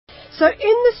So in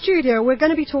the studio, we're going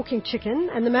to be talking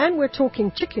chicken, and the man we're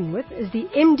talking chicken with is the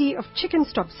MD of Chicken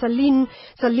Stop, Salim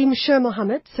Sher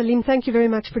Mohammed. Salim, thank you very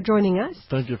much for joining us.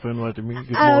 Thank you for inviting me.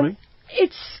 Good morning.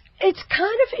 It's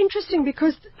kind of interesting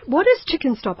because what is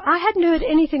Chicken Stop? I hadn't heard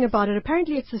anything about it.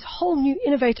 Apparently it's this whole new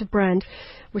innovative brand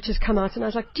which has come out, and I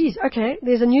was like, geez, okay,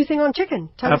 there's a new thing on chicken.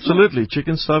 Tell Absolutely.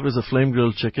 Chicken Stop is a flame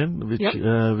grilled chicken which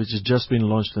has just been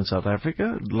launched in South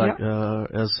Africa,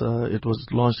 it was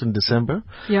launched in December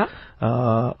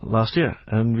last year,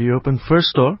 and we opened first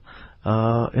store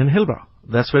in Hillbrow.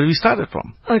 That's where we started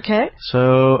from. Okay.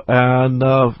 So, and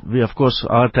we, of course,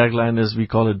 our tagline is we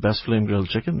call it best flame grilled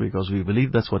chicken because we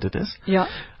believe that's what it is. Yeah.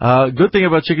 Good thing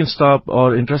about Chicken Stop,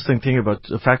 or interesting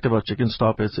fact about Chicken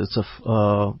Stop is it's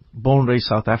a born-raised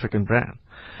South African brand.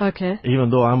 Okay. Even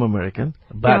though I'm American,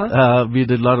 but we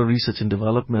did a lot of research and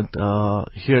development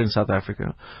here in South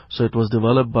Africa. So it was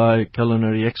developed by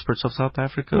culinary experts of South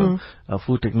Africa,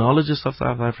 food technologists of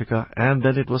South Africa, and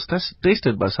then it was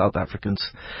tasted by South Africans.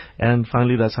 And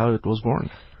finally, that's how it was born.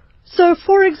 So,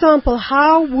 for example,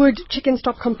 how would Chicken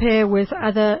Stop compare with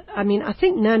other, I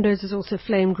think Nando's is also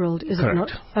flame grilled, is it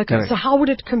not? Okay, correct. So how would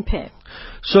it compare?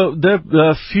 So there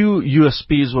are a few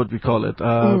USPs, what we call it,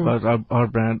 about our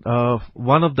brand.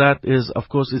 One of that is, of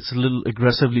course, it's a little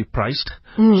aggressively priced,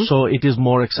 so it is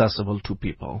more accessible to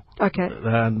people. Okay.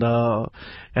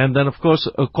 And then, of course,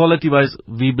 quality-wise,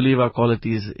 we believe our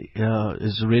quality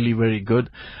is really very good.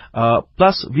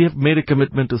 Plus, we have made a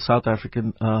commitment to South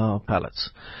African palates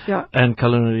and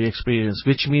culinary experience,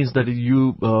 which means that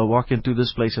you walk into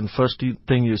this place and first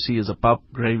thing you see is a pap,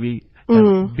 gravy,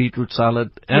 and beetroot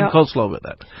salad and coleslaw with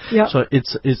that. Yeah. So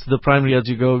it's the primary, as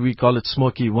you go, we call it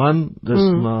Smoky One, this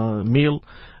meal,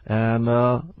 and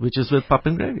which is with pap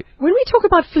and gravy. When we talk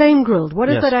about flame grilled, what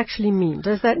does that actually mean?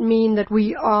 Does that mean that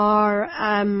we are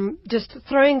just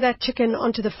throwing that chicken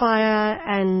onto the fire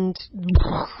and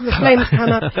the flames come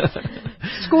up,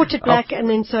 scorch it black, and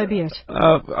then so be it?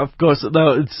 Of course.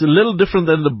 No, it's a little different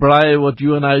than the braai, what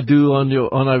you and I do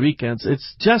on our weekends.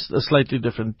 It's just a slightly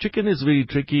different. Chicken is very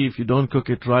tricky. If you don't cook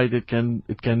it right, it can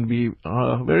be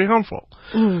very harmful.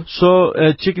 So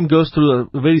chicken goes through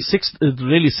a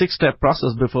really six-step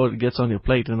process before it gets on your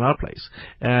plate in our place.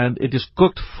 And it is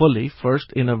cooked fully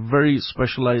first in a very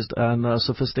specialized and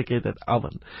sophisticated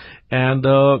oven. And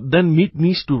then meat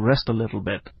needs to rest a little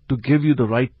bit to give you the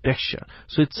right texture.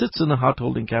 So it sits in a hot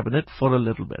holding cabinet for a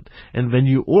little bit. And when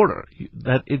you order,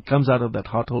 that it comes out of that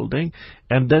hot holding,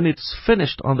 and then it's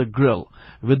finished on the grill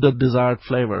with the desired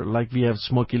flavor. Like we have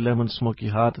smoky lemon, smoky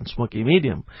hot, and smoky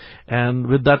medium. And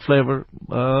with that flavor,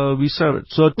 we serve it.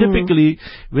 So typically,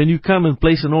 when you come and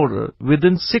place an order,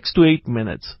 within 6 to 8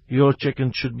 minutes, your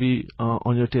chicken should be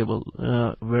on your table.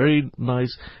 Very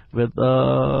nice with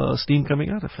steam coming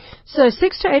out of it. So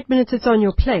 6 to 8 minutes it's on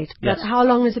your plate. Yes. But how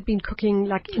long has it been cooking,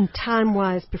 like in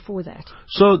time-wise, before that?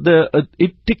 So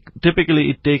typically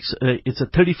it takes it's a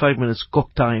 35 minutes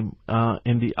cook time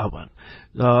in the oven.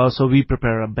 So we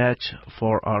prepare a batch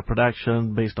for our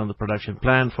production based on the production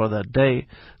plan for that day.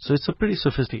 So it's a pretty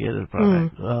sophisticated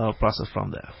process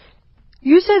from there.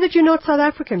 You say that you're not South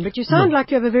African, but you sound like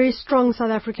you have a very strong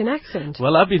South African accent.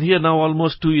 Well, I've been here now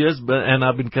almost 2 years, and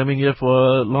I've been coming here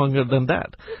for longer than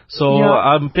that. So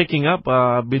I'm picking up.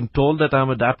 I've been told that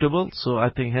I'm adaptable, so I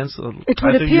think hence... It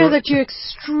would appear that you're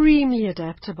extremely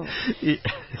adaptable. Okay.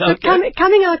 So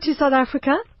coming out to South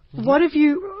Africa,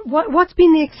 what's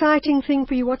been the exciting thing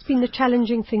for you? What's been the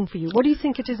challenging thing for you? What do you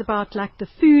think it is about, like, the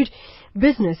food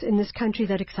business in this country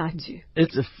that excites you?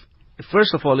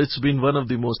 First of all, it's been one of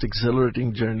the most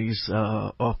exhilarating journeys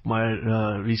of my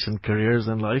recent careers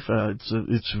in life.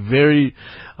 It's really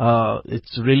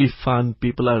fun.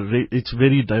 People it's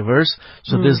very diverse.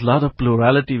 So there's a lot of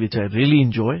plurality, which I really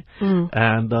enjoy.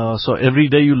 And so every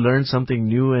day you learn something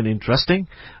new and interesting.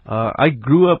 I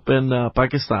grew up in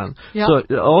Pakistan. So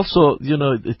also,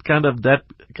 that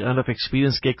kind of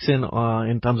experience kicks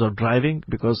in terms of driving,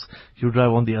 because you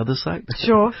drive on the other side.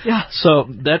 Sure, yeah. So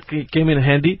that came in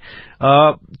handy.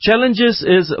 Challenges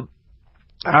is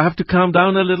I have to calm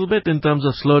down a little bit in terms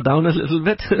of slow down a little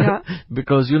bit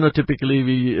because, typically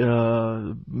we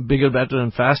bigger, better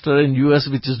and faster in US,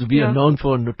 which is we are known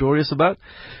for, notorious about.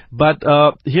 But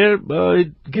here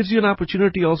it gives you an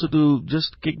opportunity also to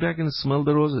just kick back and smell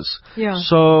the roses. Yeah.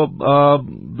 So,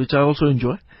 which I also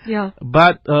enjoy. Yeah.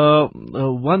 But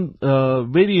one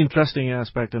very interesting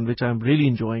aspect, and which I'm really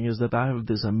enjoying, is that I have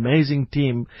this amazing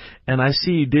team, and I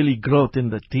see daily growth in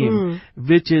the team,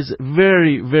 which is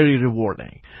very, very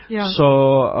rewarding. Yeah.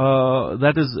 So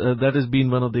that has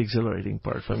been one of the exhilarating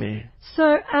part for me.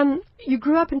 So you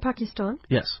grew up in Pakistan?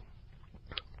 Yes.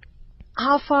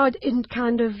 How far in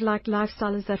kind of like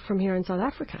lifestyle is that from here in South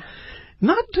Africa?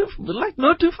 Not too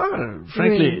far,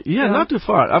 frankly. Really? Yeah, not too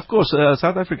far. Of course,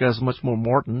 South Africa is much more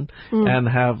modern and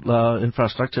have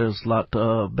infrastructure is a lot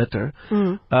better.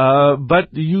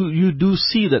 But you do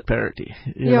see that parity.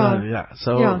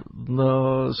 So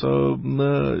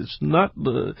it's not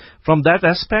from that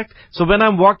aspect. So when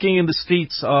I'm walking in the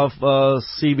streets of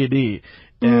CBD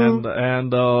and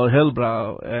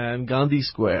Hillbrow and Gandhi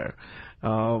Square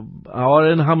or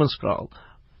in Hammanskraal,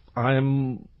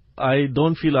 I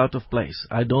don't feel out of place.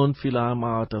 I don't feel I'm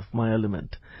out of my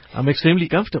element. I'm extremely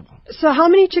comfortable. So how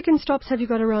many chicken stops have you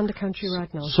got around the country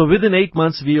right now? So within 8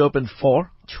 months, we opened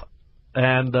 4.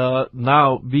 And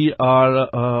now we are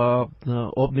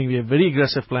opening. We have very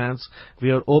aggressive plans.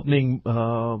 We are opening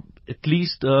at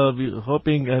least we're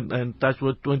hoping and touch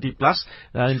with 20 plus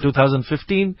in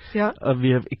 2015. Yeah.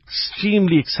 We have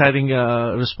extremely exciting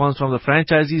response from the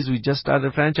franchisees. We just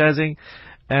started franchising.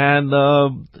 And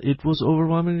it was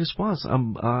overwhelming response.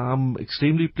 I'm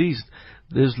extremely pleased.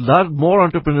 There's a lot more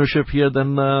entrepreneurship here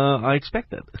than I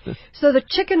expected. So the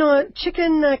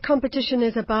chicken competition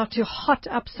is about to hot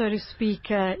up, so to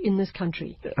speak, in this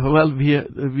country. Well, we are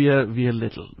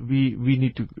little.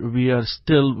 We are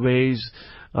still ways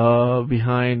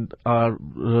behind our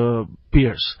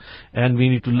peers, and we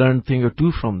need to learn a thing or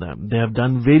two from them. They have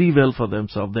done very well for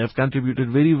themselves. They have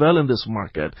contributed very well in this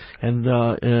market and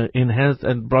enhanced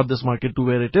and brought this market to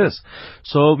where it is.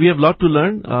 So we have a lot to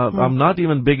learn. I'm not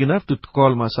even big enough to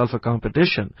call myself a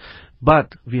competition,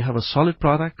 but we have a solid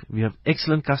product. We have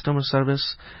excellent customer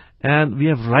service. And we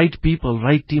have right people,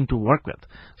 right team to work with.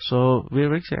 So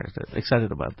we're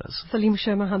excited about this. Salim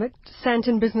Sher Mohammed,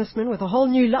 Sandton businessman with a whole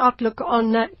new outlook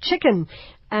on chicken.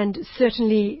 And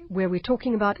certainly where we're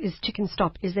talking about is Chicken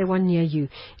Stop. Is there one near you?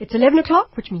 It's 11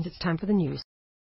 o'clock, which means it's time for the news.